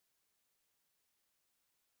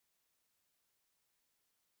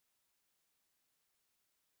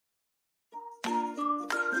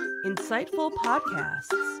Insightful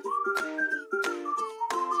podcasts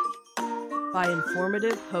by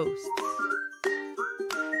informative hosts.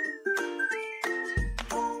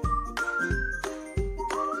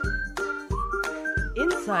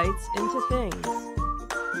 Insights into Things,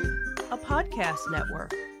 a podcast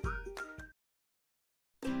network.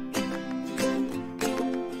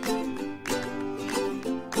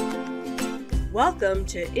 Welcome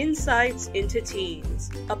to Insights into Teens,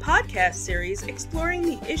 a podcast series exploring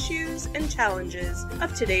the issues and challenges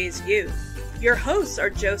of today's youth. Your hosts are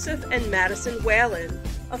Joseph and Madison Whalen,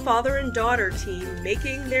 a father and daughter team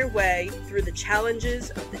making their way through the challenges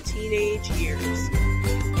of the teenage years.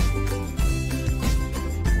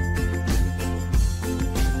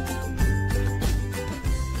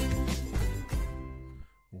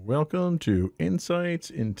 Welcome to Insights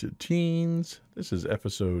into Teens. This is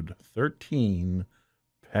episode 13,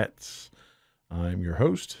 Pets. I'm your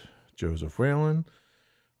host, Joseph Whalen,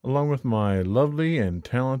 along with my lovely and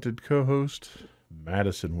talented co-host,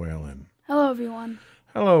 Madison Whalen. Hello, everyone.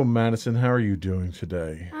 Hello, Madison. How are you doing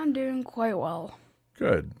today? I'm doing quite well.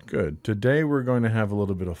 Good, good. Today we're going to have a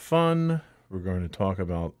little bit of fun. We're going to talk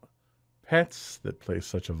about pets that play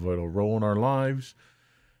such a vital role in our lives,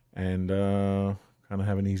 and kind of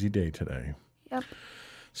have an easy day today. Yep.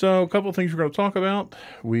 So a couple of things we're going to talk about.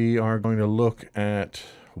 We are going to look at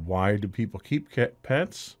why do people keep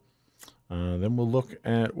pets. Then we'll look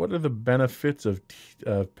at what are the benefits of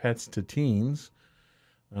pets to teens.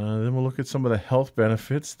 Then we'll look at some of the health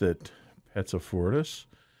benefits that pets afford us.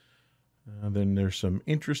 Then there's some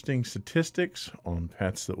interesting statistics on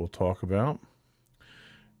pets that we'll talk about.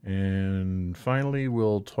 And finally,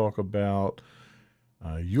 we'll talk about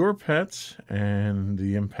your pets and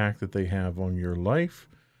the impact that they have on your life.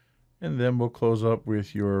 And then we'll close up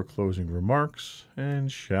with your closing remarks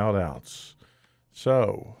and shout outs.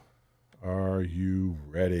 So, are you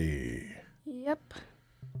ready? Yep.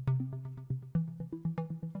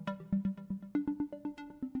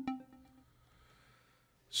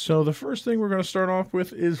 So the first thing we're going to start off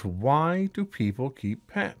with is, why do people keep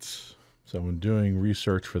pets? So when doing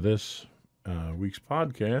research for this week's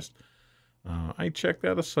podcast, I checked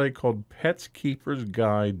out a site called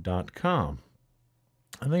PetsKeepersGuide.com.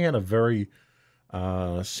 And they had a very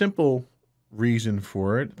simple reason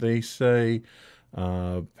for it. They say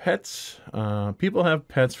people have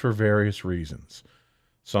pets for various reasons.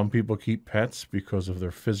 Some people keep pets because of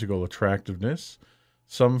their physical attractiveness,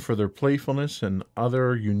 some for their playfulness and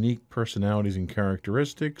other unique personalities and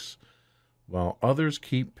characteristics, while others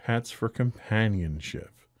keep pets for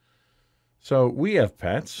companionship. So we have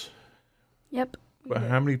pets. Yep. But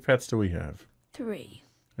how many pets do we have? 3.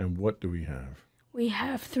 And what do we have? We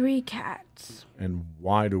have 3 cats. And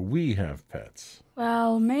why do we have pets?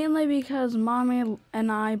 Well, mainly because Mommy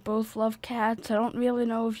and I both love cats. I don't really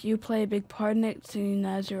know if you play a big part in it, seeing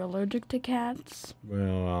as you're allergic to cats.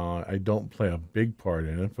 Well, I don't play a big part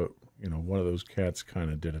in it, but, one of those cats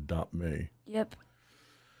kind of did adopt me. Yep.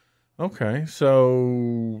 Okay,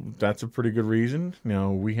 so that's a pretty good reason.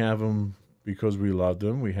 Now, we have them because we love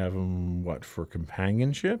them. We have them, for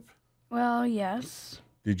companionship? Well, yes.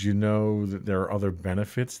 Did you know that there are other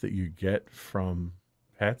benefits that you get from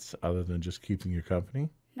pets other than just keeping you company?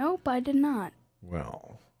 Nope, I did not.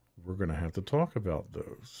 Well, we're going to have to talk about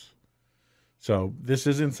those. So this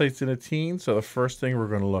is Insights into Teens. So the first thing we're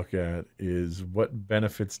going to look at is what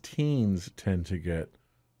benefits teens tend to get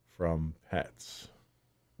from pets.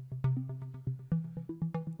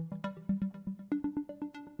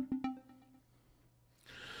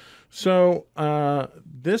 So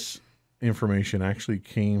this information actually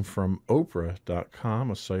came from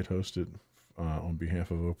Oprah.com, a site hosted on behalf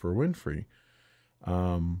of Oprah Winfrey.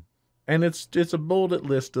 And it's a bulleted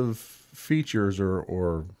list of features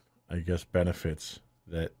or I guess benefits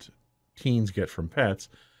that teens get from pets.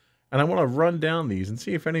 And I want to run down these and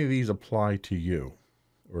see if any of these apply to you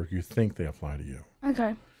or if you think they apply to you.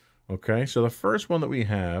 Okay. Okay, so the first one that we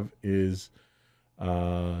have is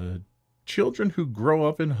children who grow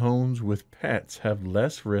up in homes with pets have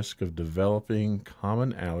less risk of developing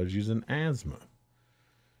common allergies and asthma.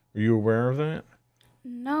 Are you aware of that?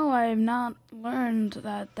 No, I have not learned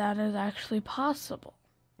that is actually possible.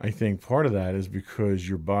 I think part of that is because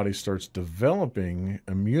your body starts developing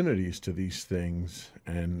immunities to these things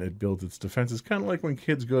and it builds its defenses. Kind of like when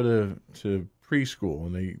kids go to preschool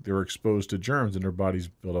and they're exposed to germs and their bodies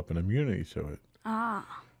build up an immunity to it. Ah.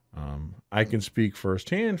 I can speak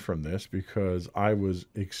firsthand from this because I was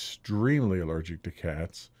extremely allergic to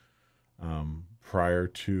cats prior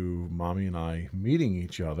to Mommy and I meeting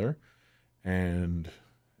each other, and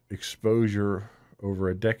exposure over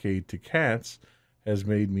a decade to cats has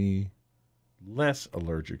made me less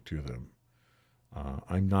allergic to them.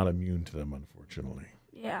 I'm not immune to them, unfortunately.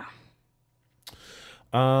 Yeah.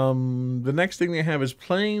 The next thing they have is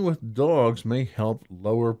playing with dogs may help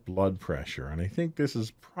lower blood pressure. And I think this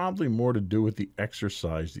is probably more to do with the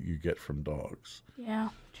exercise that you get from dogs. Yeah.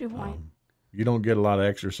 True point. You don't get a lot of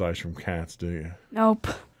exercise from cats, do you? Nope.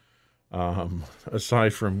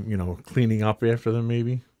 Aside from, cleaning up after them,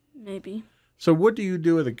 maybe? Maybe. So what do you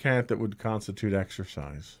do with a cat that would constitute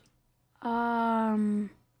exercise? I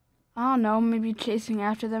don't know. Maybe chasing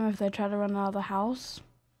after them if they try to run out of the house.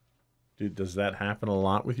 Does that happen a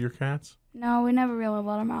lot with your cats? No, we never really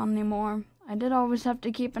let them out anymore. I did always have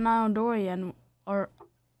to keep an eye on Dorian, our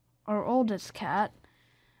oldest cat,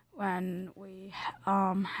 when we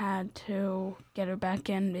had to get her back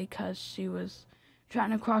in because she was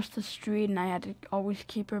trying to cross the street, and I had to always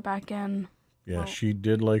keep her back in. Yeah, she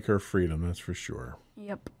did like her freedom, that's for sure.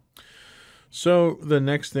 Yep. So the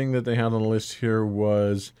next thing that they had on the list here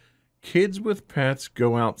was kids with pets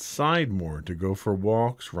go outside more to go for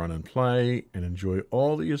walks, run and play, and enjoy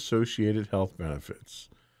all the associated health benefits.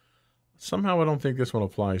 Somehow I don't think this one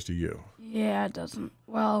applies to you. Yeah, it doesn't.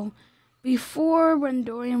 Well, before when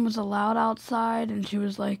Dorian was allowed outside and she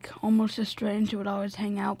was like almost a stranger, she would always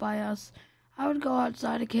hang out by us. I would go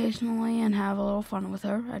outside occasionally and have a little fun with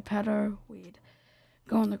her. I'd pet her. We'd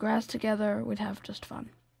go in the grass together. We'd have just fun.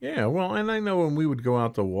 Yeah, well, and I know when we would go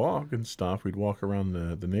out to walk and stuff, we'd walk around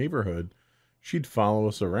the neighborhood, she'd follow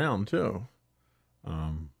us around too.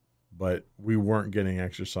 But we weren't getting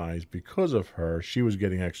exercise because of her. She was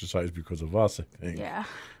getting exercise because of us, I think. Yeah.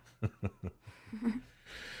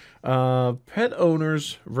 Pet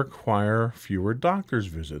owners require fewer doctor's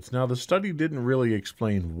visits. Now, the study didn't really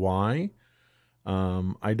explain why.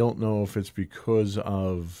 I don't know if it's because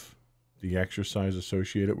of the exercise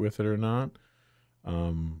associated with it or not.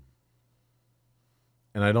 And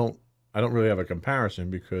I don't really have a comparison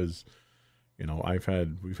because,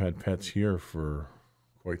 we've had pets here for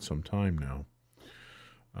quite some time now.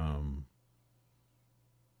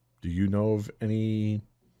 Do you know of any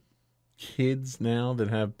kids now that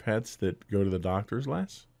have pets that go to the doctors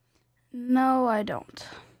less? No, I don't.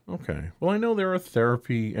 Okay. Well, I know there are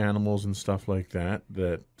therapy animals and stuff like that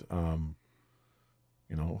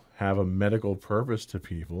have a medical purpose to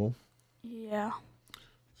people. Yeah.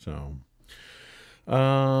 So,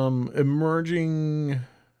 emerging.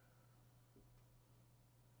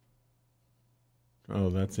 Oh,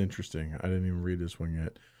 that's interesting. I didn't even read this one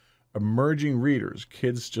yet. Emerging readers,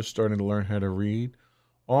 kids just starting to learn how to read,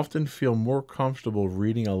 often feel more comfortable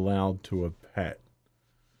reading aloud to a pet.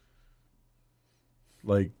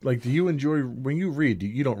 Like, do you enjoy when you read?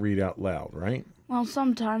 You don't read out loud, right? Well,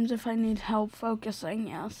 sometimes if I need help focusing,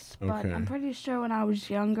 yes. But Okay. I'm pretty sure when I was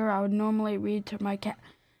younger, I would normally read to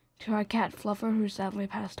our cat Fluffer, who sadly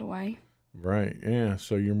passed away. Right. Yeah.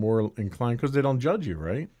 So you're more inclined because they don't judge you,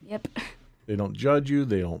 right? Yep. They don't judge you.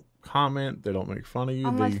 They don't comment. They don't make fun of you.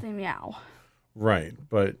 Unless they meow. Right.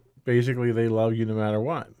 But basically, they love you no matter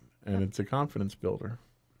what, and it's a confidence builder.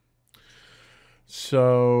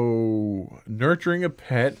 So, nurturing a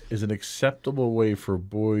pet is an acceptable way for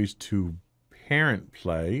boys to parent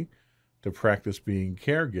play, to practice being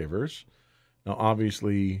caregivers. Now,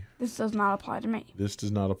 obviously, This does not apply to me. this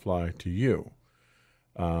does not apply to you.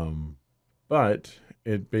 But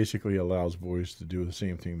it basically allows boys to do the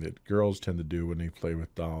same thing that girls tend to do when they play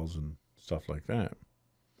with dolls and stuff like that.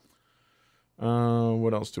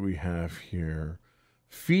 What else do we have here?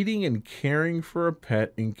 Feeding and caring for a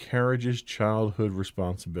pet encourages childhood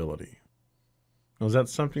responsibility. Now, is that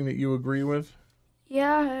something that you agree with?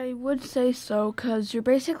 Yeah, I would say so, because you're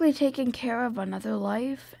basically taking care of another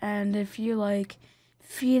life, and if you,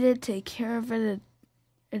 feed it, take care of it,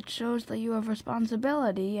 it shows that you have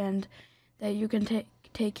responsibility and that you can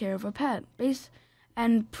take care of a pet.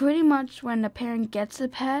 And pretty much when a parent gets a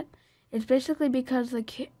pet, it's basically because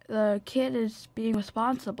the kid is being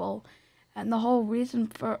responsible, and the whole reason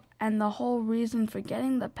for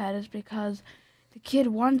getting the pet is because the kid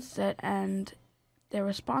wants it and they're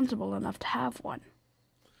responsible enough to have one.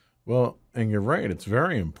 Well, and you're right. It's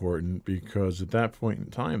very important because at that point in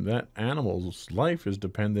time, that animal's life is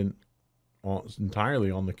dependent entirely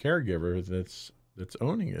on the caregiver that's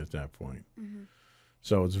owning it at that point. Mm-hmm.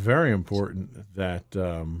 So it's very important that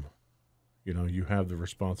you have the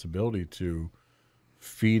responsibility to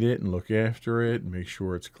feed it and look after it and make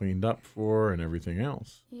sure it's cleaned up for and everything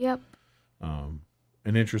else. Yep. An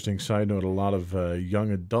interesting side note, a lot of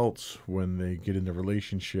young adults, when they get into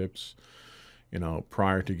relationships,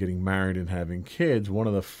 prior to getting married and having kids, one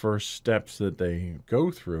of the first steps that they go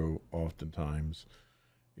through oftentimes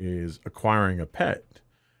is acquiring a pet.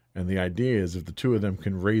 And the idea is if the two of them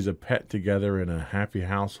can raise a pet together in a happy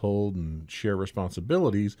household and share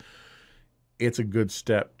responsibilities, it's a good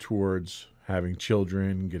step towards having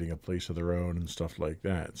children, getting a place of their own and stuff like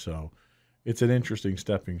that. So it's an interesting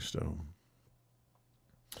stepping stone.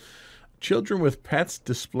 Children with pets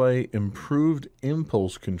display improved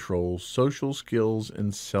impulse control, social skills,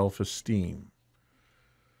 and self-esteem.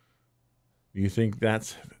 Do you think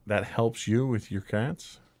that helps you with your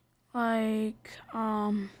cats? Like,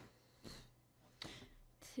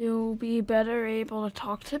 to be better able to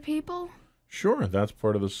talk to people? Sure, that's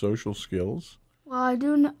part of the social skills. Well, I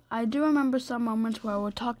do remember some moments where I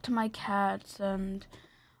would talk to my cats, and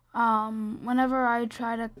whenever I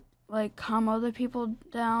try to like calm other people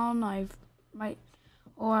down, I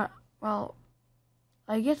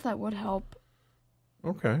guess that would help.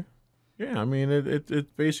 Okay. Yeah, I mean,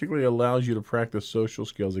 it basically allows you to practice social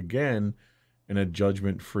skills again in a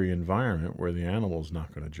judgment-free environment where the animal's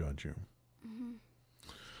not going to judge you. Mm-hmm.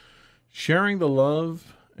 Sharing the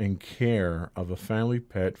love and care of a family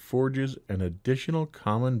pet forges an additional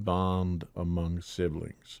common bond among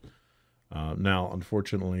siblings. Now,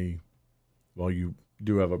 unfortunately, while you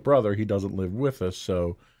do have a brother, he doesn't live with us,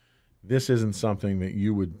 so this isn't something that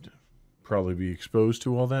you would probably be exposed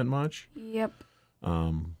to all that much. Yep.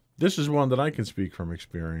 This is one that I can speak from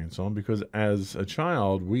experience on because as a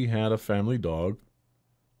child, we had a family dog,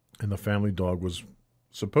 and the family dog was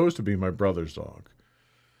supposed to be my brother's dog.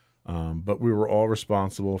 But we were all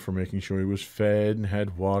responsible for making sure he was fed and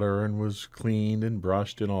had water and was cleaned and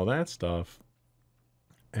brushed and all that stuff.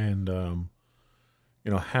 And,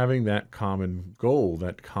 having that common goal,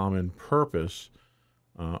 that common purpose,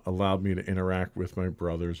 allowed me to interact with my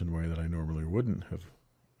brothers in a way that I normally wouldn't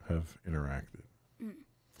have interacted.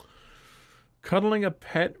 Cuddling a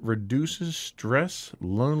pet reduces stress,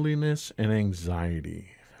 loneliness, and anxiety.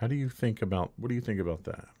 What do you think about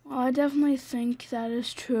that? Well, I definitely think that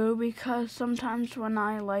is true because sometimes when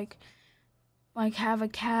I like have a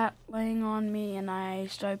cat laying on me and I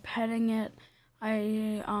start petting it,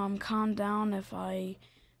 I calm down if I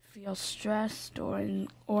feel stressed or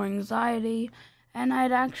anxiety, and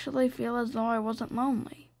I'd actually feel as though I wasn't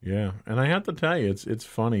lonely. Yeah, and I have to tell you, it's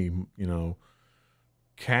funny,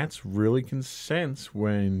 cats really can sense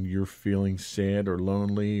when you're feeling sad or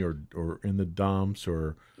lonely or in the dumps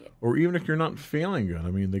or even if you're not feeling good.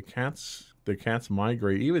 I mean, the cats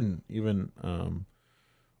migrate. Even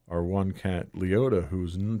our one cat, Leota,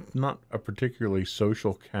 who's not a particularly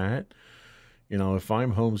social cat. If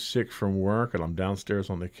I'm homesick from work and I'm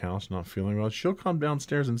downstairs on the couch not feeling well, she'll come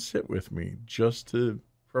downstairs and sit with me just to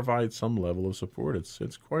provide some level of support.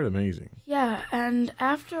 It's quite amazing. Yeah, and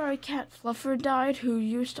after our cat Fluffer died, who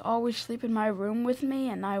used to always sleep in my room with me,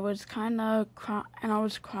 and I was crying a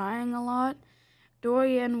lot,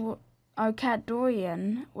 our cat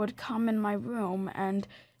Dorian would come in my room, and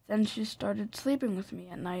then she started sleeping with me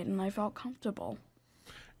at night, and I felt comfortable.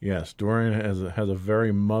 Yes, Dorian has a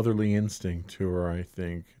very motherly instinct to her, I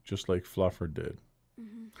think, just like Fluffer did.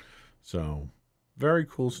 Mm-hmm. So, very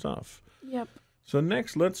cool stuff. Yep. So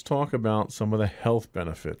next, let's talk about some of the health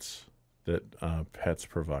benefits that pets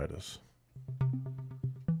provide us.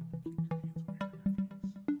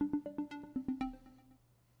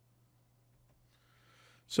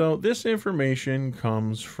 So this information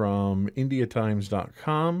comes from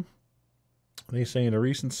IndiaTimes.com. They say in a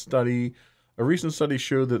recent study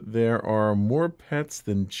showed that there are more pets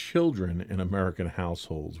than children in American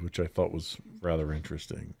households, which I thought was rather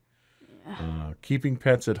interesting. Keeping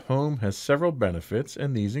pets at home has several benefits,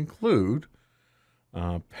 and these include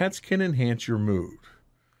pets can enhance your mood.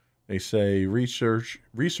 They say research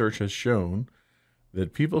has shown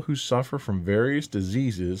that people who suffer from various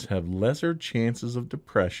diseases have lesser chances of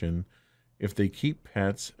depression if they keep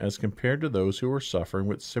pets as compared to those who are suffering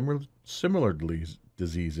with similar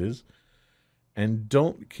diseases and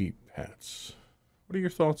don't keep pets. What are your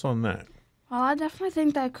thoughts on that? Well, I definitely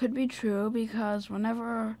think that could be true because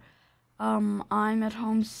whenever I'm at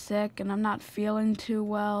home sick and I'm not feeling too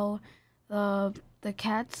well, the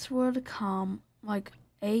cats would come, like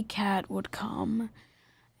a cat would come,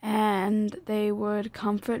 and they would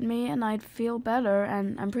comfort me and I'd feel better.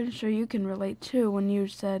 And I'm pretty sure you can relate too when you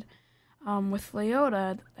said with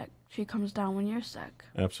Leota that she comes down when you're sick.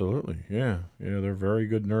 Absolutely, yeah, they're very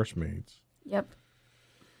good nursemaids. Yep.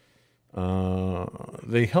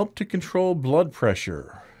 They help to control blood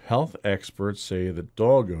pressure. Health experts say that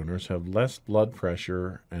dog owners have less blood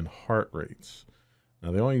pressure and heart rates.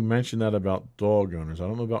 Now, they only mention that about dog owners. I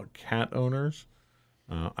don't know about cat owners.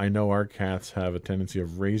 I know our cats have a tendency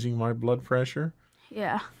of raising my blood pressure.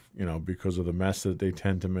 Yeah. Because of the mess that they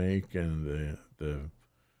tend to make and the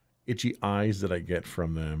itchy eyes that I get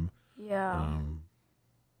from them. Yeah.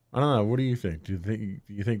 I don't know. What do you think? Do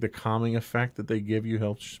you think the calming effect that they give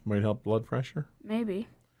you might help blood pressure? Maybe.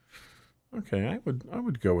 Okay, I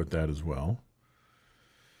would go with that as well.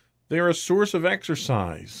 They're a source of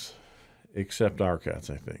exercise, except our cats,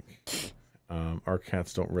 I think. Our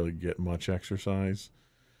cats don't really get much exercise.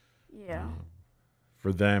 Yeah.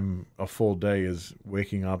 For them, a full day is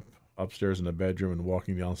waking up upstairs in the bedroom and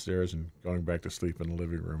walking downstairs and going back to sleep in the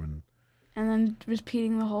living room. And then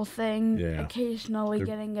repeating the whole thing. Yeah. Occasionally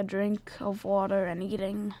getting a drink of water and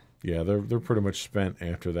eating. Yeah, they're pretty much spent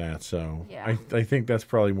after that. So Yeah. I think that's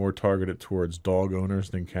probably more targeted towards dog owners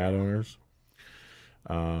than cat owners.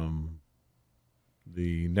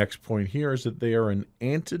 The next point here is that they are an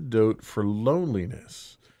antidote for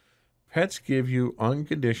loneliness. Pets give you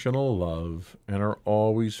unconditional love and are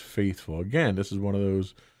always faithful. Again, this is one of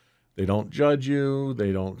those, they don't judge you,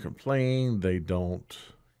 they don't complain, they don't,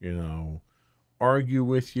 argue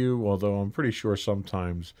with you, although I'm pretty sure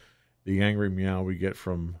sometimes the angry meow we get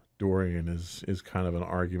from Dorian is kind of an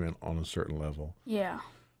argument on a certain level. Yeah.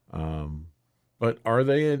 But are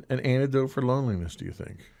they an antidote for loneliness, do you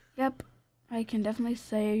think? Yep. I can definitely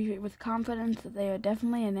say with confidence that they are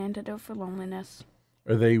definitely an antidote for loneliness.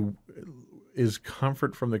 Is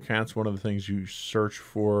comfort from the cats one of the things you search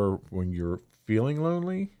for when you're feeling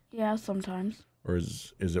lonely? Yeah, sometimes. Or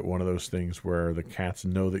is it one of those things where the cats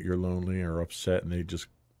know that you're lonely or upset and they just,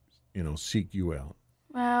 seek you out?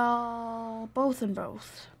 Well, both and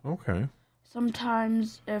both. Okay.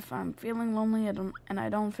 Sometimes if I'm feeling lonely and I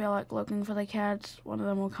don't feel like looking for the cats, one of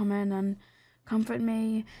them will come in and comfort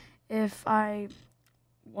me. If I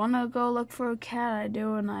want to go look for a cat, I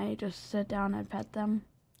do, and I just sit down and pet them.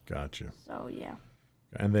 Gotcha. So, yeah.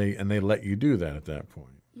 And they let you do that at that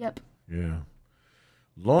point? Yep. Yeah.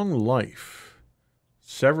 Long life.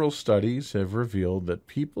 Several studies have revealed that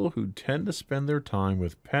people who tend to spend their time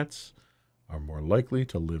with pets are more likely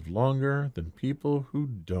to live longer than people who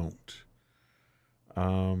don't.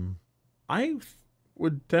 I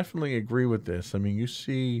would definitely agree with this. I mean, you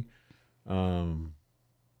see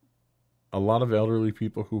a lot of elderly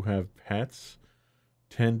people who have pets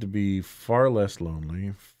tend to be far less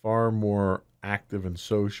lonely, far more active and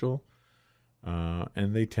social,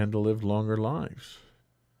 and they tend to live longer lives.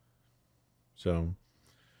 So,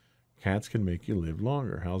 cats can make you live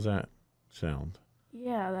longer. How's that sound?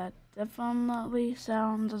 Yeah, that definitely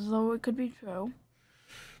sounds as though it could be true.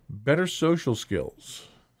 Better social skills.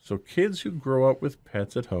 So, kids who grow up with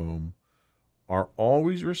pets at home are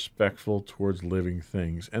always respectful towards living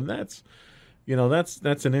things. And that's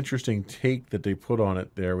an interesting take that they put on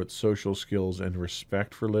it there with social skills and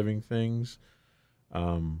respect for living things.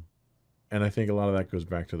 And I think a lot of that goes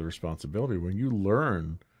back to the responsibility. When you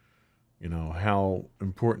learn, how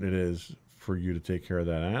important it is for you to take care of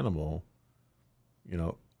that animal,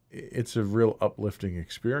 it's a real uplifting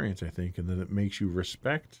experience, I think. And then it makes you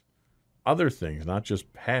respect other things, not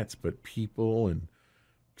just pets, but people and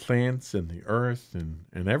plants and the earth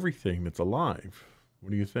and everything that's alive.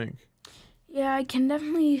 What do you think? Yeah, I can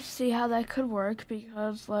definitely see how that could work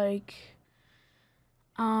because,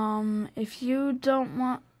 if you don't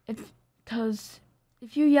want,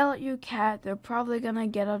 if you yell at your cat, they're probably gonna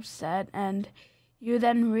get upset, and you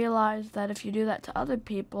then realize that if you do that to other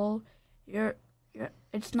people,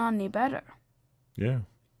 it's not any better. Yeah.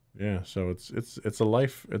 So it's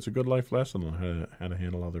a good life lesson on how to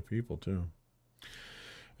handle other people too.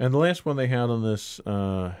 And the last one they had on this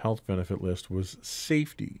health benefit list was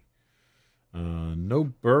safety. No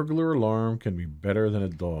burglar alarm can be better than a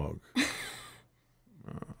dog.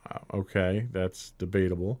 Okay, that's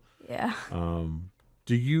debatable. Yeah.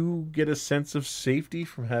 Do you get a sense of safety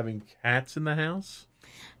from having cats in the house?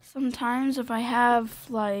 Sometimes if I'm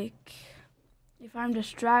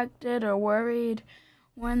distracted or worried,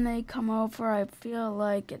 when they come over, I feel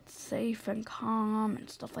like it's safe and calm and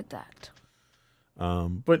stuff like that.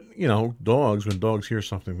 But, dogs, when dogs hear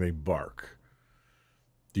something, they bark.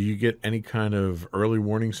 Do you get any kind of early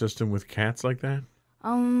warning system with cats like that?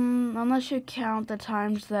 Unless you count the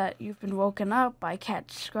times that you've been woken up by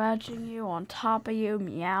cats scratching you on top of you,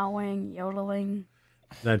 meowing, yodeling.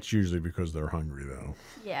 That's usually because they're hungry, though.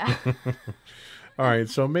 Yeah. All right,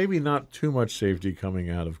 so maybe not too much safety coming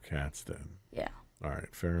out of cats then. Yeah. All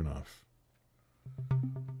right, fair enough.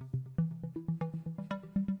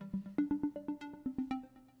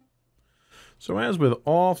 So as with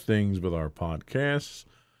all things with our podcasts,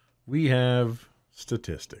 we have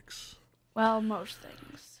statistics. Well, most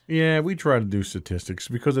things. Yeah, we try to do statistics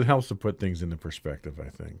because it helps to put things into perspective, I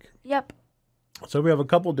think. Yep. So we have a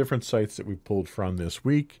couple different sites that we pulled from this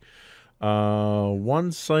week.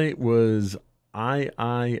 One site was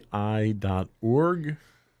III.org,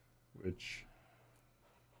 which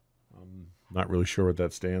I'm not really sure what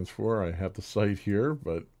that stands for. I have the site here,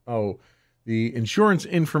 but the Insurance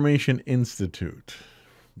Information Institute,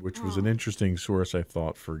 which was an interesting source, I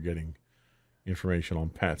thought, for getting information on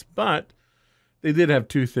pets. But they did have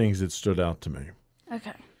two things that stood out to me.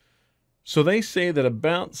 Okay. So they say that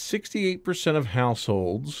about 68% of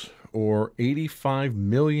households, or 85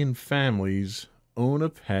 million families, own a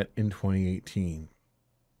pet in 2018.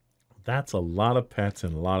 That's a lot of pets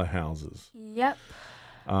in a lot of houses. Yep.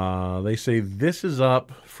 They say this is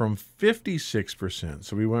up from 56%.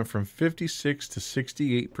 So we went from 56 to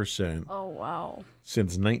 68%. Oh, wow.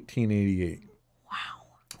 Since 1988. Wow.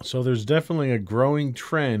 So there's definitely a growing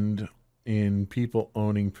trend in people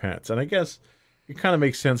owning pets. And I guess it kind of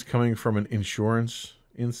makes sense coming from an insurance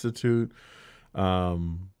institute,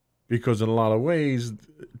 because in a lot of ways,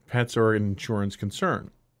 pets are an insurance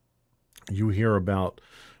concern. You hear about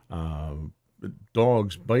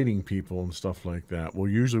dogs biting people and stuff like that. Well,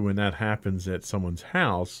 usually when that happens at someone's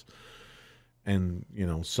house and,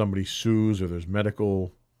 somebody sues or there's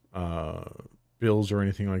medical bills or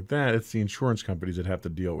anything like that, it's the insurance companies that have to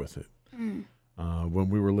deal with it. When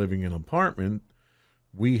we were living in an apartment,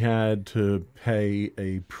 we had to pay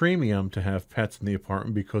a premium to have pets in the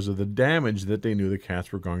apartment because of the damage that they knew the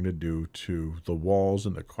cats were going to do to the walls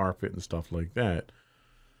and the carpet and stuff like that.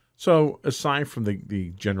 So aside from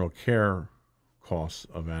the general care costs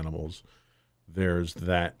of animals, there's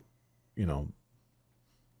that,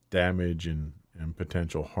 damage and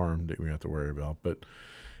potential harm that we have to worry about. But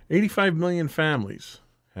 85 million families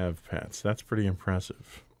have pets. That's pretty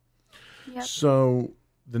impressive. Yep. So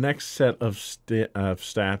the next set of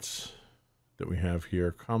stats that we have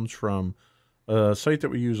here comes from a site that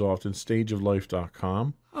we use often,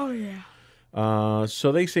 stageoflife.com. Oh, yeah.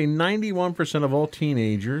 So they say 91% of all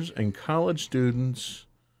teenagers and college students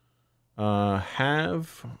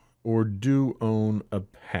have or do own a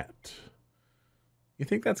pet. You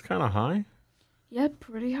think that's kind of high? Yep,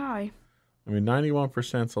 pretty high. I mean,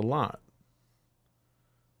 91% is a lot.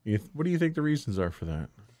 What do you think the reasons are for that?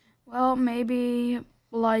 Well, maybe,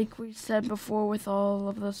 like we said before, with all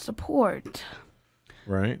of the support.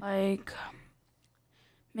 Right.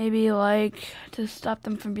 Maybe, to stop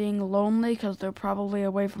them from being lonely because they're probably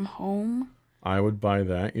away from home. I would buy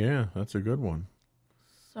that. Yeah, that's a good one.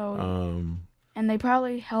 So, and they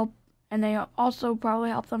probably help, and they also probably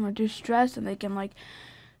help them reduce stress, and they can,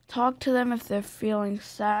 talk to them if they're feeling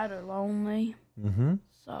sad or lonely. Mm-hmm.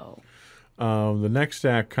 So, the next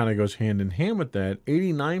stat kind of goes hand in hand with that.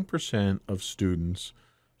 89% of students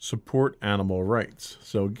support animal rights.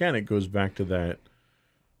 So again, it goes back to that,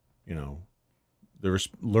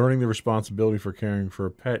 learning the responsibility for caring for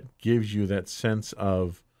a pet gives you that sense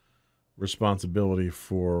of responsibility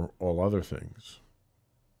for all other things.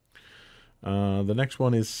 The next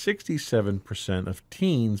one is 67% of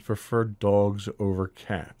teens prefer dogs over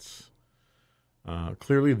cats.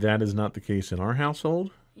 Clearly, that is not the case in our household.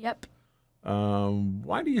 yep.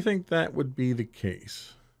 Why do you think that would be the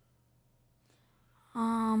case?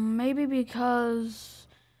 Maybe because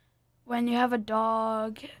when you have a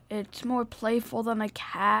dog, it's more playful than a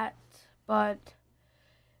cat,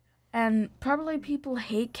 and probably people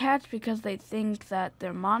hate cats because they think that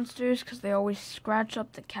they're monsters because they always scratch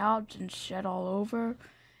up the couch and shed all over.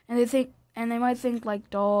 And they might think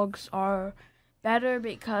dogs are better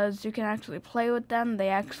because you can actually play with them. They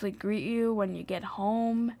actually greet you when you get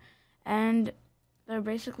home, and they're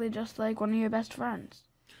basically just like one of your best friends.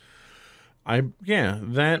 I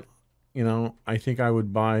think I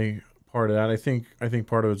would buy part of that. I think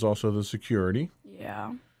part of it's also the security.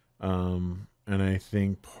 Yeah. And I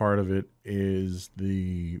think part of it is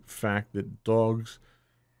the fact that dogs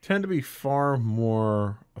tend to be far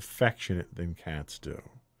more affectionate than cats do.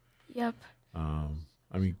 Yep.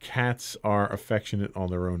 Cats are affectionate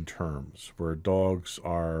on their own terms, where dogs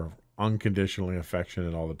are unconditionally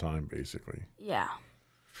affectionate all the time, basically. Yeah.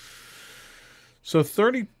 So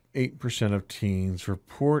 38% of teens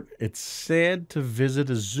report it's sad to visit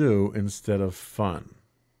a zoo instead of fun.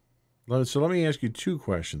 So let me ask you two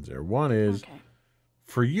questions there. One is, Okay.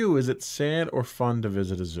 For you, is it sad or fun to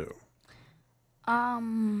visit a zoo?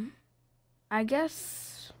 I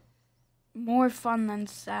guess more fun than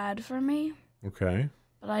sad for me. Okay.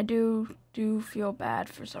 But I do feel bad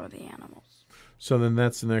for some of the animals. So then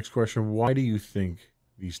that's the next question. Why do you think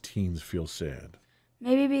these teens feel sad?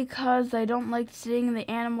 Maybe because they don't like seeing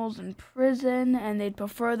the animals in prison and they'd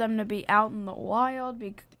prefer them to be out in the wild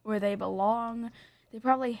where they belong. They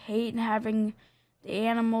probably hate having the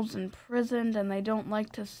animals imprisoned and they don't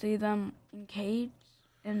like to see them in cages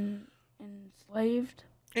and enslaved.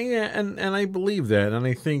 Yeah, and I believe that, and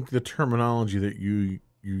I think the terminology that you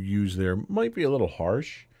use there might be a little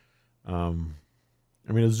harsh. Um,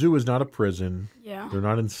 I mean, a zoo is not a prison. Yeah, They're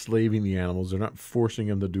not enslaving the animals. They're not forcing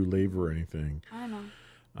them to do labor or anything. I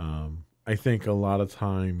know. I think a lot of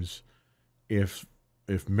times, if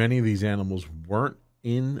many of these animals weren't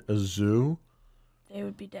in a zoo, They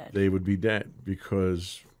would be dead. they would be dead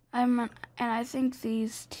because And I think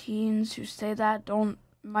these teens who say that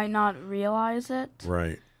might not realize it,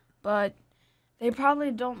 right, but they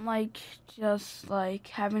probably don't like just like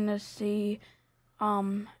having to see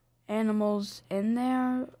animals in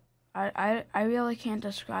there. I really can't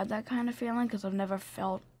describe that kind of feeling because I've never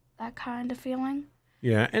felt that kind of feeling.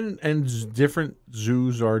 yeah, and different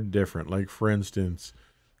zoos are different. Like for instance,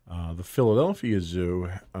 the Philadelphia Zoo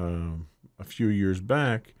a few years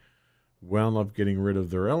back wound up getting rid of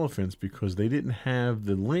their elephants because they didn't have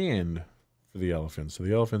the land for the elephants. So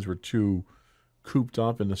the elephants were too cooped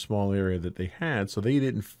up in the small area that they had, so they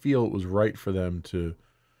didn't feel it was right for them to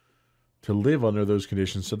live under those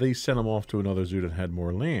conditions. So they sent them off to another zoo that had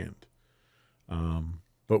more land.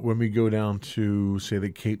 But when we go down to say the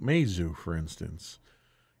Cape May Zoo, for instance,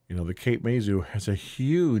 the Cape May Zoo has a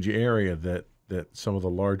huge area that some of the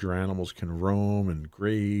larger animals can roam and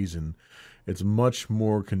graze, and it's much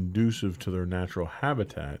more conducive to their natural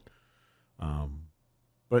habitat.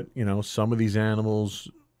 But some of these animals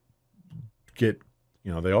get,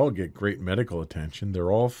 they all get great medical attention.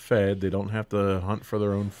 They're all fed. They don't have to hunt for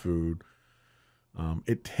their own food.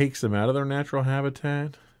 It takes them out of their natural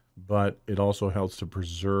habitat, but it also helps to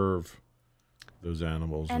preserve those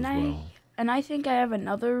animals as well. And I think I have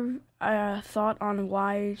another thought on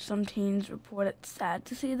why some teens report it's sad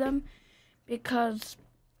to see them, because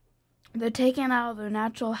they're taken out of their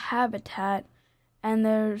natural habitat, and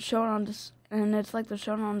they're shown on and it's like they're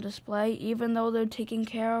shown on display, even though they're taken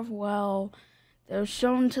care of well. They're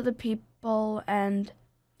shown to the people and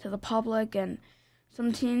to the public, and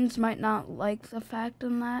some teens might not like the fact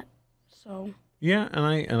in that. So yeah,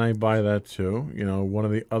 and I buy that too. One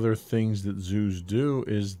of the other things that zoos do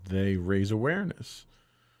is they raise awareness.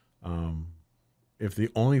 If the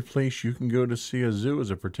only place you can go to see a zoo is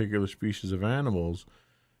a particular species of animals,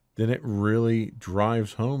 then it really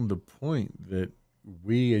drives home the point that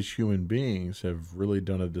we as human beings have really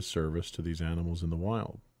done a disservice to these animals in the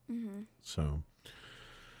wild. Mm-hmm. So,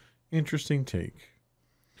 interesting take.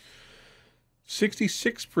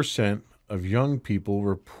 66% of young people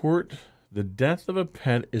report the death of a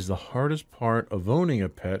pet is the hardest part of owning a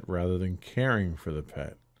pet rather than caring for the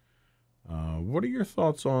pet. What are your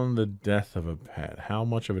thoughts on the death of a pet? How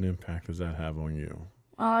much of an impact does that have on you?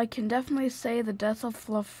 Well, I can definitely say the death of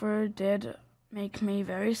Fluffer did make me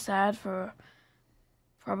very sad for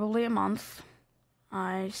probably a month.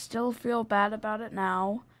 I still feel bad about it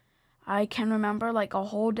now. I can remember like a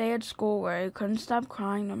whole day at school where I couldn't stop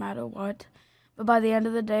crying no matter what. But by the end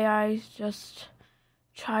of the day, I just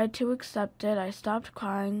tried to accept it. I stopped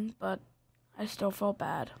crying, but I still felt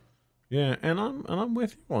bad. Yeah, and I'm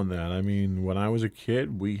with you on that. I mean, when I was a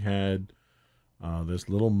kid, we had this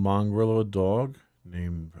little mongrel of a dog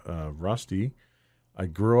named Rusty. I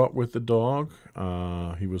grew up with the dog.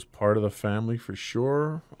 He was part of the family for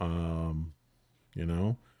sure.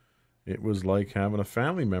 It was like having a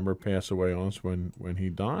family member pass away on us when he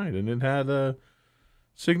died, and it had a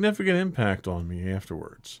significant impact on me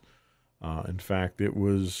afterwards. In fact, it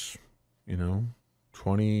was,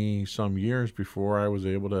 20 some years before I was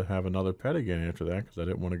able to have another pet again after that because I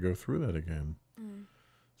didn't want to go through that again. Mm.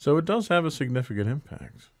 So it does have a significant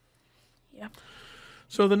impact. Yeah.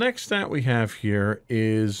 So the next stat we have here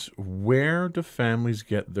is where do families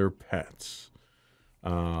get their pets?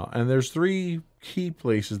 And there's 3 key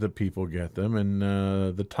places that people get them. And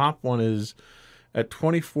the top one is at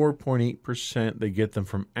 24.8%, they get them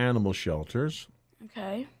from animal shelters.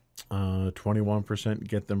 Okay. 21%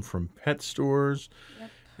 get them from pet stores. Yep.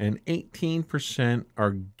 And 18%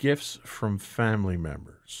 are gifts from family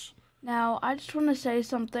members. Now, I just want to say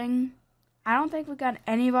something. I don't think we got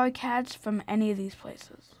any of our cats from any of these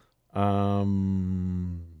places.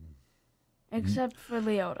 Except for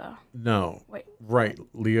Leota. No. Wait. Right.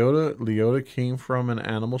 Leota came from an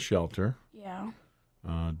animal shelter. Yeah.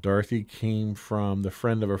 Dorothy came from the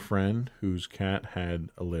friend of a friend whose cat had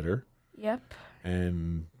a litter. Yep.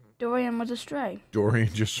 And Dorian was a stray.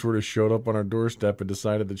 Dorian just sort of showed up on our doorstep and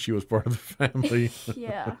decided that she was part of the family.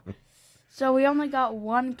 Yeah. So we only got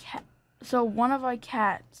one cat. So one of our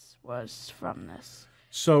cats was from this.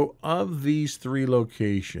 So of these 3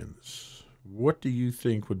 locations, what do you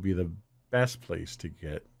think would be the best place to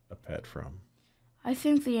get a pet from? I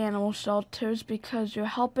think the animal shelters, because you're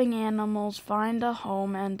helping animals find a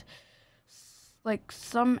home, and like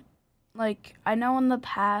I know in the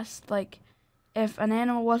past, like if an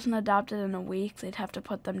animal wasn't adopted in a week, they'd have to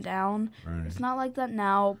put them down. Right. It's not like that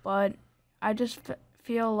now, but I just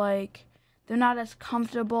feel like they're not as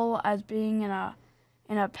comfortable as being in a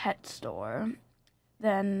pet store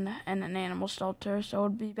than in an animal shelter, so it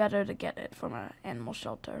would be better to get it from an animal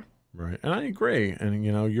shelter. Right. And I agree. And,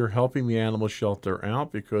 you're helping the animal shelter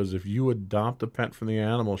out, because if you adopt a pet from the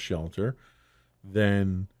animal shelter,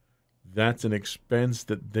 then that's an expense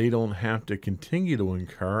that they don't have to continue to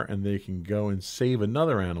incur, and they can go and save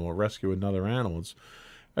another animal, rescue another animal. It's,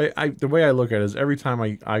 the way I look at it is, every time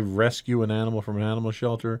I rescue an animal from an animal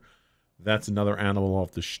shelter, that's another animal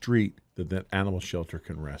off the street that animal shelter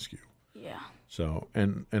can rescue. Yeah. So,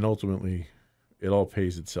 and ultimately, it all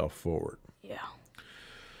pays itself forward. Yeah.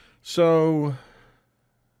 So,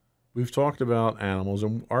 we've talked about animals,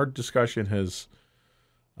 and our discussion has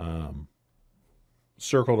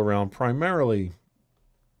circled around primarily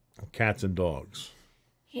cats and dogs.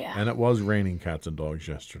 Yeah. And it was raining cats and dogs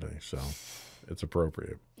yesterday, so it's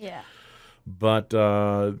appropriate. Yeah. But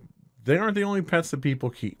they aren't the only pets that people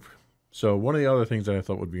keep. So one of the other things that I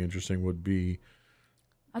thought would be interesting would be...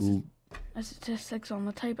 statistics on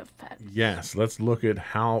the type of pet. Yes, let's look at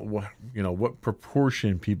what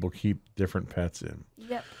proportion people keep different pets in.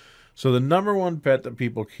 Yep. So the number one pet that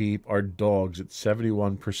people keep are dogs at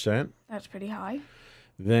 71%. That's pretty high.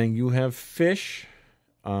 Then you have fish,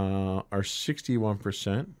 are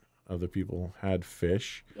 61% of the people had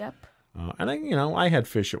fish. Yep. And I had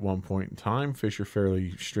fish at one point in time. Fish are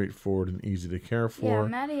fairly straightforward and easy to care for. Yeah,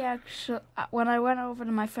 Maddie actually, when I went over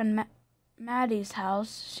to my friend Maddie's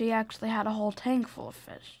house, she actually had a whole tank full of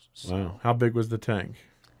fish. So. Wow. How big was the tank?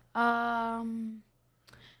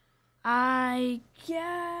 I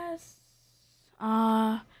guess,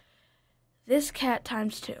 this cat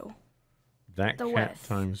times 2. That The cat width.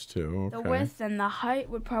 times 2. Okay. The width and the height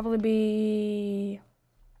would probably be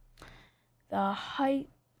the height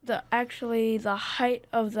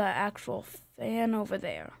of the actual fan over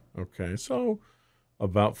there. Okay, so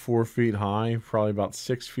about 4 feet high, probably about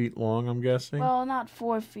 6 feet long, I'm guessing. Well, not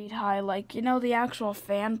 4 feet high, like, the actual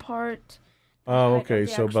fan part. Oh, height of okay, the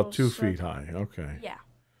so about actual 2 feet circle. high. Okay. Yeah.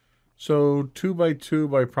 So 2 by 2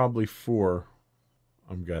 by probably 4,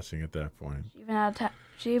 I'm guessing at that point.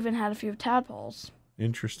 She even had a few tadpoles.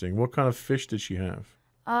 Interesting. What kind of fish did she have?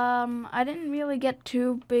 I didn't really get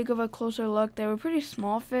too big of a closer look. They were pretty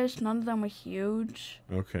small fish. None of them were huge.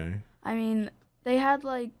 Okay. I mean, they had,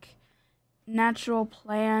 like, natural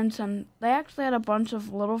plants, and they actually had a bunch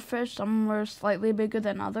of little fish. Some were slightly bigger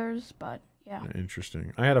than others, but, yeah.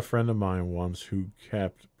 Interesting. I had a friend of mine once who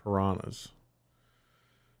kept piranhas.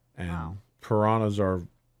 And Wow. piranhas are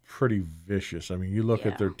pretty vicious. I mean, you look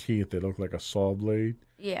at Yeah. their teeth, they look like a saw blade.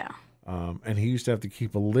 Yeah. And he used to have to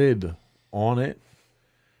keep a lid on it.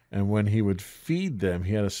 And when he would feed them,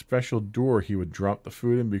 he had a special door he would drop the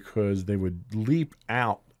food in, because they would leap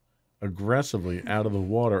out aggressively out of the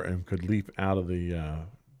water and could leap out of the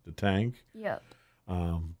tank. Yep.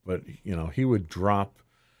 But, he would drop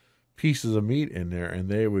pieces of meat in there, and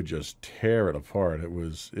they would just tear it apart. It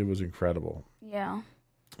was incredible. Yeah.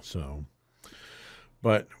 So,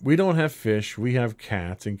 but we don't have fish. We have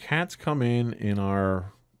cats, and cats come in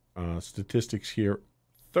our statistics here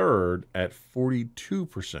third at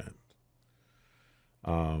 42%.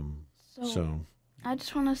 So I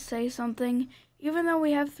just want to say something. Even though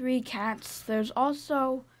we have 3 cats, there's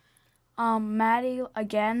also Maddie,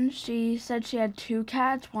 again, she said she had 2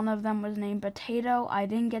 cats. One of them was named Potato. I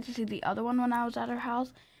didn't get to see the other one when I was at her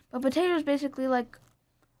house. But Potato is basically like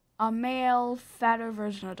a male, fatter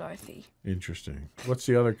version of Dorothy. interesting. What's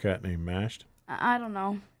the other cat named? Mashed? I don't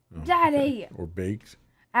know. Oh, Daddy! okay. Or baked?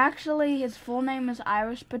 Actually, his full name is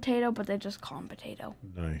Irish Potato, but they just call him Potato.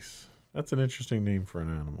 Nice. That's an interesting name for an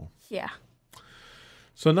animal. Yeah.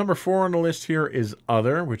 So number 4 on the list here is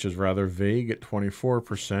other, which is rather vague at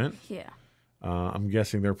 24%. Yeah. I'm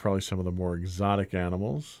guessing they're probably some of the more exotic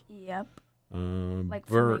animals. Yep. Like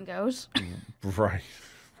Bird, flamingos. right.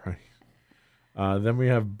 Then we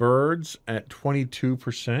have birds at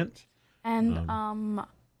 22%. And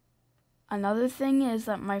another thing is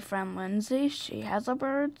that my friend Lindsay, she has a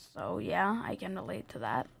bird, so yeah, I can relate to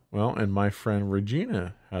that. Well, and my friend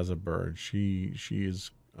Regina has a bird. She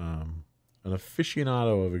is an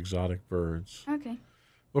aficionado of exotic birds. Okay.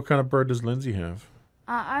 What kind of bird does Lindsay have?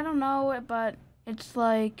 I don't know, but it's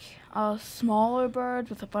like a smaller bird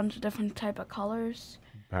with a bunch of different type of colors.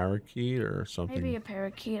 Parakeet or something? Maybe a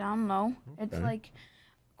parakeet, I don't know. It's Okay. like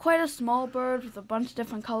quite a small bird with a bunch of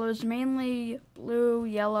different colors, mainly blue,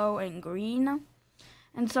 yellow, and green.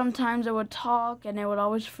 And sometimes it would talk, and it would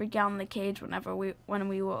always freak out in the cage when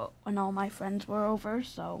all my friends were over.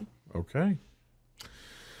 So Okay.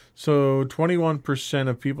 So 21%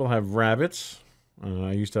 of people have rabbits.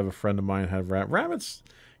 I used to have a friend of mine have rabbits.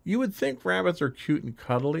 You would think rabbits are cute and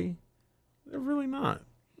cuddly. They're really not.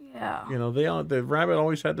 yeah. You know, the rabbit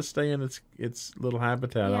always had to stay in its little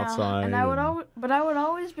habitat outside. And I would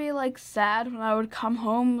always be like sad when I would come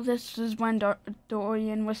home. This is when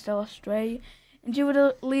Dorian was still a stray, and she would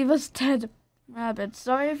leave us dead rabbits.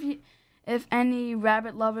 Sorry if any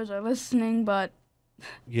rabbit lovers are listening, but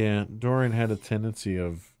Yeah, Dorian had a tendency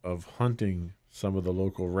of hunting some of the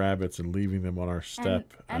local rabbits and leaving them on our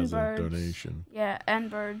step and as birds. a donation. Yeah, and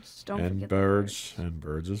birds. Don't And forget birds, the birds. and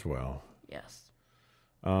birds as well. Yes.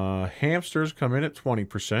 Hamsters come in at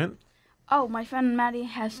 20%. Oh, my friend Maddie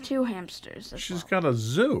has 2 hamsters as She's well. got a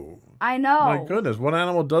zoo. I know. My goodness, what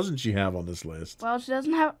animal doesn't she have on this list? Well, she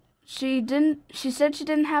doesn't have. She said she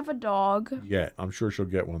didn't have a dog. Yeah, I'm sure she'll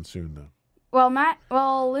get one soon, though.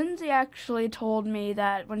 Well, Lindsay actually told me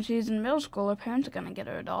that when she's in middle school, her parents are gonna get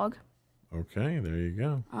her a dog. Okay, there you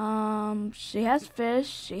go. She has fish.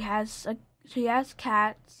 She has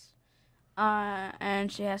cats.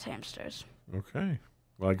 And she has hamsters. Okay.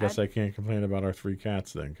 Well, I guess I can't complain about our 3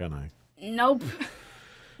 cats then, can I? Nope.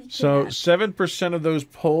 So 7% of those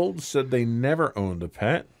polled said they never owned a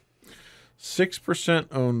pet. 6%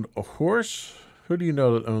 owned a horse. Who do you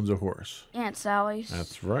know that owns a horse? Aunt Sally's.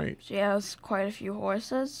 That's right. She has quite a few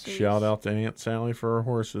horses. Shout out to Aunt Sally for her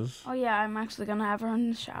horses. Oh yeah, I'm actually gonna have her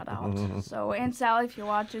in the shout out. So Aunt Sally, if you're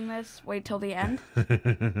watching this, wait till the end.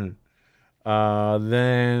 Then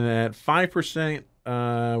at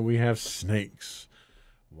 5%, we have snakes.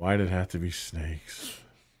 Why did it have to be snakes?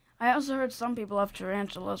 I also heard some people have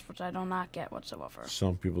tarantulas, which I do not get whatsoever.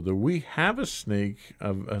 Some people do. We have a snake,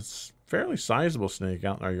 a fairly sizable snake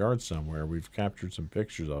out in our yard somewhere. We've captured some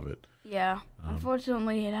pictures of it. Yeah.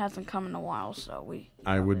 Unfortunately, it hasn't come in a while, so we.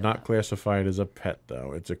 I would not classify it as a pet,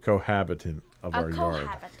 though. It's a cohabitant of our yard.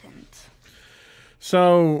 Cohabitant.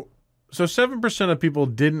 So 7% of people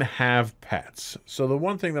didn't have pets. So the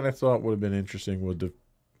one thing that I thought would have been interesting would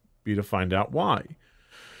be to find out why.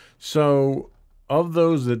 So of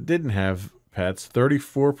those that didn't have pets,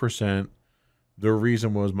 34%, the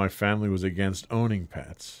reason was my family was against owning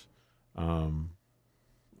pets. And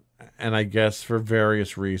I guess for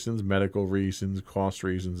various reasons, medical reasons, cost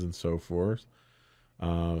reasons, and so forth.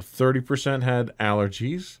 30% had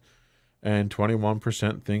allergies, and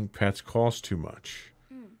 21% think pets cost too much.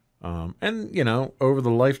 And, you know, over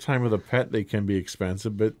the lifetime of the pet, they can be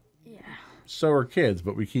expensive, but Yeah. so are kids,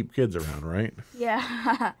 but we keep kids around, right?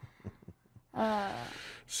 Yeah.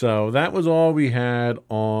 So that was all we had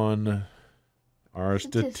on our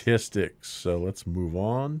statistics. So let's move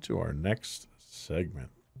on to our next segment.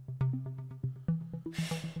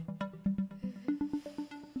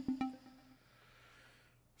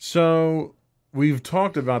 So we've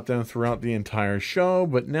talked about them throughout the entire show,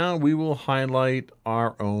 but now we will highlight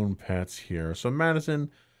our own pets here. So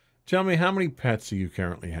Madison, tell me, how many pets do you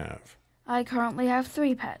currently have? I currently have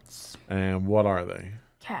 3 pets. And what are they?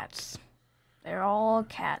 Cats. They're all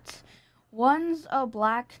cats. One's a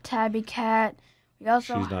black tabby cat. We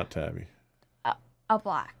also She's not Tabby. a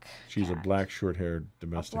black. She's a cat. black short-haired A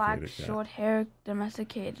domesticated black cat. short-haired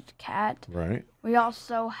domesticated cat. Right? We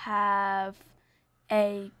also have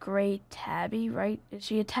a gray tabby, right? Is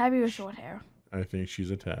she a tabby or short hair? I think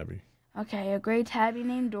she's a tabby. Okay, a gray tabby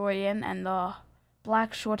named Dorian, and the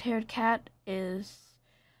black short-haired cat is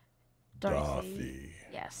Dorothy.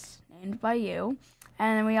 Yes, named by you.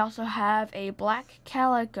 And then we also have a black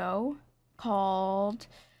calico called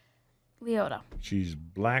Leota. She's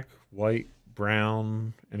black, white,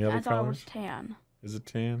 brown, any other I thought it was colors? tan. Is it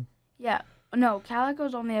tan? Yeah. No,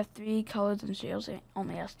 calicos only have 3 colors, and she also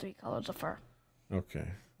only has 3 colors of fur. Okay.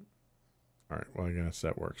 All right. Well, I guess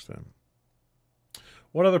that works then.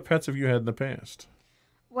 What other pets have you had in the past?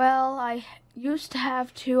 Well, I used to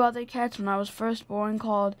have 2 other cats when I was first born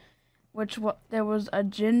there was a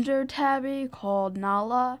ginger tabby called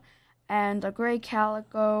Nala, and a gray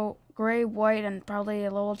calico, gray, white, and probably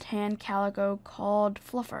a little tan calico called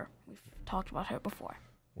Fluffer. We've talked about her before.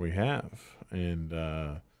 We have. And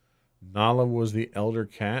Nala was the elder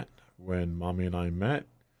cat when Mommy and I met.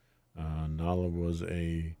 Nala was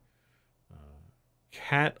a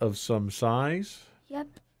cat of some size. Yep.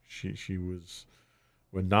 She was,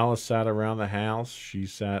 when Nala sat around the house, she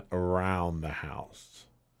sat around the house.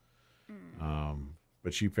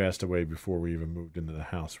 But she passed away before we even moved into the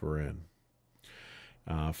house we're in.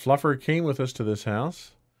 Fluffer came with us to this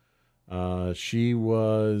house. She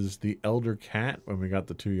was the elder cat when we got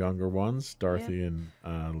the 2 younger ones, Dorothy and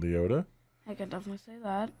Leota. I can definitely say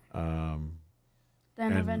that. Um,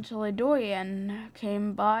 Then and- eventually Dorian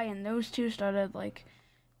came by, and those two started like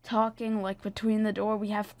talking like between the door. We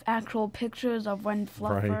have actual pictures of when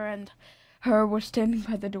Fluffer and her were standing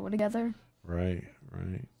by the door together. right.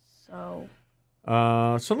 So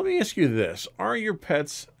So let me ask you this: are your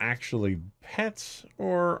pets actually pets,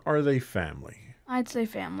 or are they family? I'd say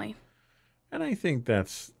family. And I think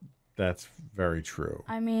that's very true.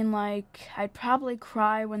 I mean, like, I'd probably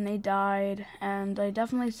cry when they died, and I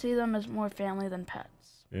definitely see them as more family than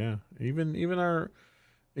pets. Yeah, even our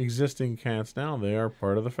existing cats now, they are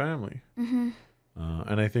part of the family. Mm-hmm.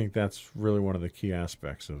 And I think that's really one of the key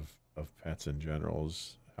aspects of pets in general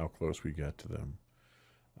is how close we get to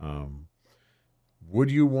them.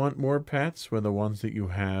 Would you want more pets when the ones that you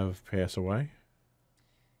have pass away?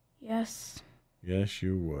 Yes. Yes,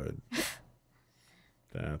 you would.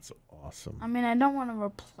 That's awesome. I mean, I don't want to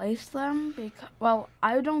replace them because, well,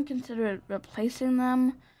 I don't consider it replacing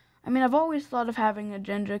them. I mean, I've always thought of having a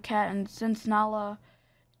ginger cat, and since Nala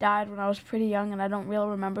died when I was pretty young and I don't really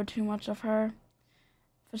remember too much of her,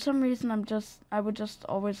 for some reason I would just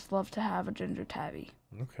always love to have a ginger tabby.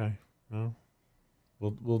 Okay. Well,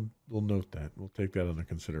 we'll note that. We'll take that under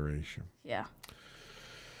consideration. Yeah.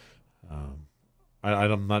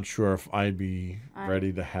 I'm not sure if I'd be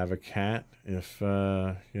ready to have a cat if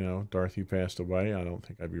Dorothy passed away. I don't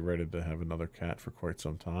think I'd be ready to have another cat for quite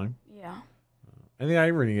some time. Yeah. And the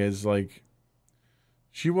irony is, like,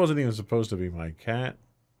 she wasn't even supposed to be my cat.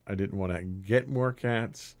 I didn't want to get more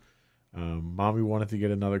cats. Mommy wanted to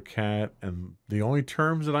get another cat, and the only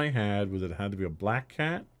terms that I had was it had to be a black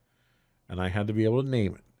cat, and I had to be able to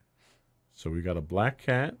name it. So we got a black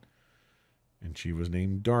cat, and she was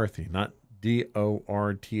named Dorothy, not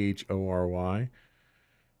Dorthory.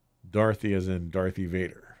 Dorothy as in Dorothy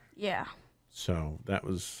Vader. Yeah. So that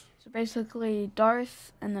was... So basically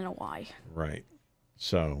Darth and then a Y. Right.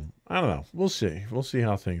 So, I don't know. We'll see. We'll see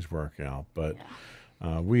how things work out. But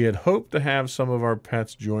Yeah. we had hoped to have some of our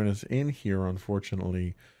pets join us in here.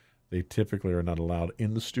 Unfortunately, they typically are not allowed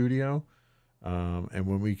in the studio. And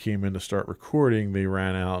when we came in to start recording, they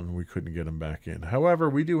ran out and we couldn't get them back in. However,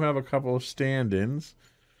 we do have a couple of stand-ins.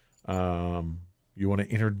 You want to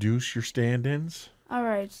introduce your stand-ins? All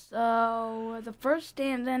right, so the first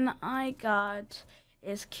stand-in I got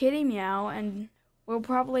is Kitty Meow, and we'll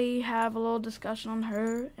probably have a little discussion on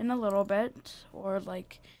her in a little bit, or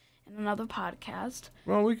like in another podcast.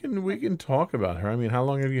 Well, we can talk about her. I mean, how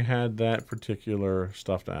long have you had that particular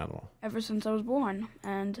stuffed animal? Ever since I was born,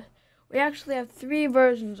 and we actually have 3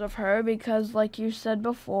 versions of her because, like you said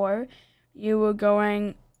before, you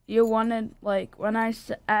wanted, like, when I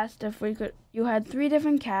asked if we could, you had 3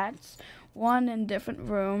 different cats, 1 in different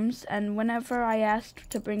rooms, and whenever I asked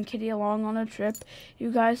to bring Kitty along on a trip, you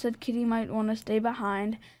guys said Kitty might want to stay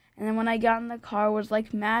behind, and then when I got in the car, it was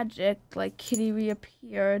like magic, like Kitty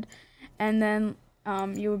reappeared, and then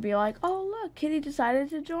you would be like, oh, look, Kitty decided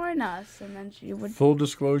to join us, and then she would... Full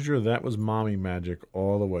disclosure, that was mommy magic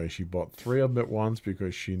all the way. She bought 3 of them at once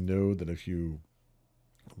because she knew that if you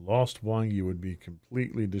lost one, you would be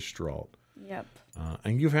completely distraught. Yep.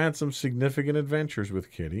 And you've had some significant adventures with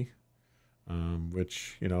Kitty,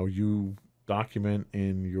 which, you document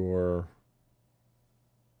in your...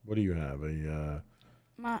 What do you have?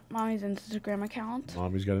 Mommy's Instagram account.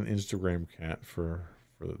 Mommy's got an Instagram cat for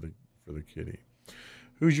the kitty.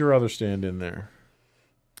 Who's your other stand-in there?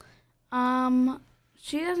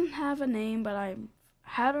 She doesn't have a name, but I've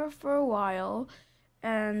had her for a while,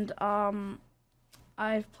 and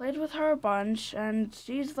I've played with her a bunch, and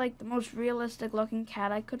she's like the most realistic looking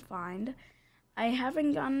cat I could find. I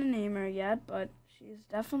haven't gotten to name her yet, but she's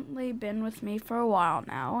definitely been with me for a while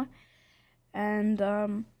now, and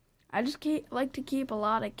I just like to keep a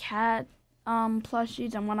lot of cat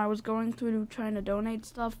plushies, and when I was going through trying to donate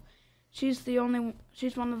stuff, she's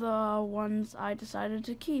one of the ones I decided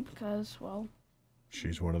to keep because, well...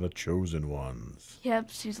 She's one of the chosen ones. Yep,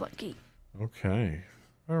 she's lucky. Okay.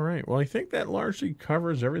 All right. Well, I think that largely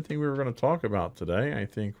covers everything we were going to talk about today. I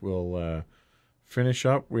think we'll finish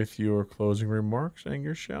up with your closing remarks and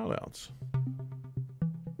your shout-outs.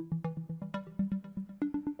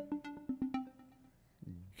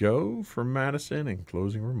 Go for Madison and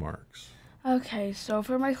closing remarks. Okay, so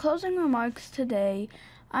for my closing remarks today,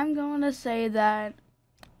 I'm going to say that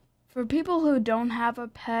for people who don't have a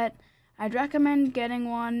pet, I'd recommend getting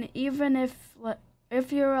one, even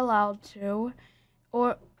if you're allowed to,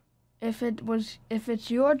 or if it's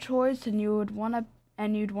your choice and you'd wanted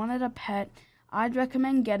a pet, I'd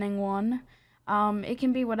recommend getting one. It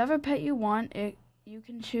can be whatever pet you want. You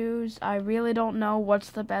can choose. I really don't know what's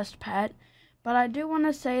the best pet, But I do want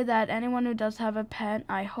to say that anyone who does have a pet,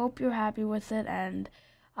 I hope you're happy with it, and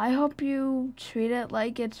I hope you treat it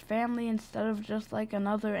like it's family instead of just like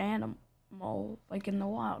another animal, like in the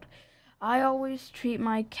wild. I always treat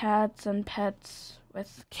my cats and pets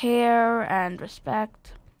with care and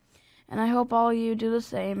respect, and I hope all you do the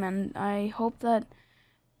same, and I hope that,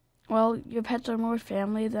 well, your pets are more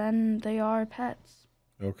family than they are pets.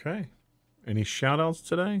 Okay. Any shout-outs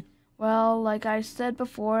today? Well, like I said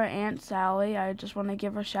before, Aunt Sally, I just want to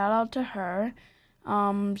give a shout out to her.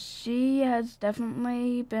 She has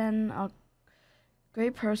definitely been a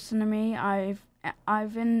great person to me. I've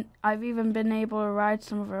even been able to ride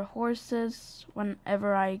some of her horses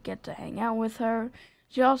whenever I get to hang out with her.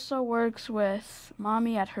 She also works with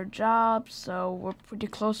Mommy at her job, so we're pretty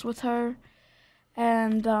close with her.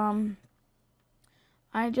 And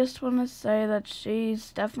I just want to say that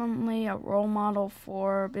she's definitely a role model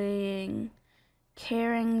for being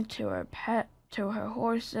caring to her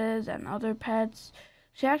horses and other pets.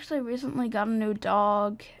 She actually recently got a new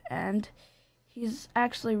dog, and he's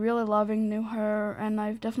actually really loving her, and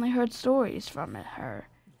I've definitely heard stories from her.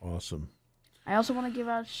 Awesome. I also want to give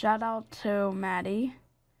a shout out to Maddie,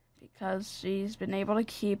 because she's been able to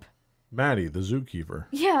keep... Maddie, the zookeeper.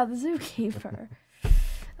 Yeah, the zookeeper.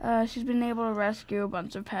 She's been able to rescue a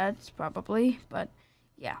bunch of pets, probably, but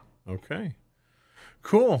yeah. Okay.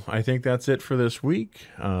 Cool. I think that's it for this week.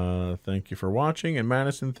 Thank you for watching. And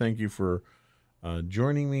Madison, thank you for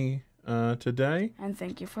joining me today. And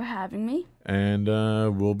thank you for having me. And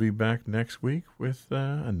we'll be back next week with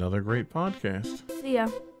another great podcast. See ya.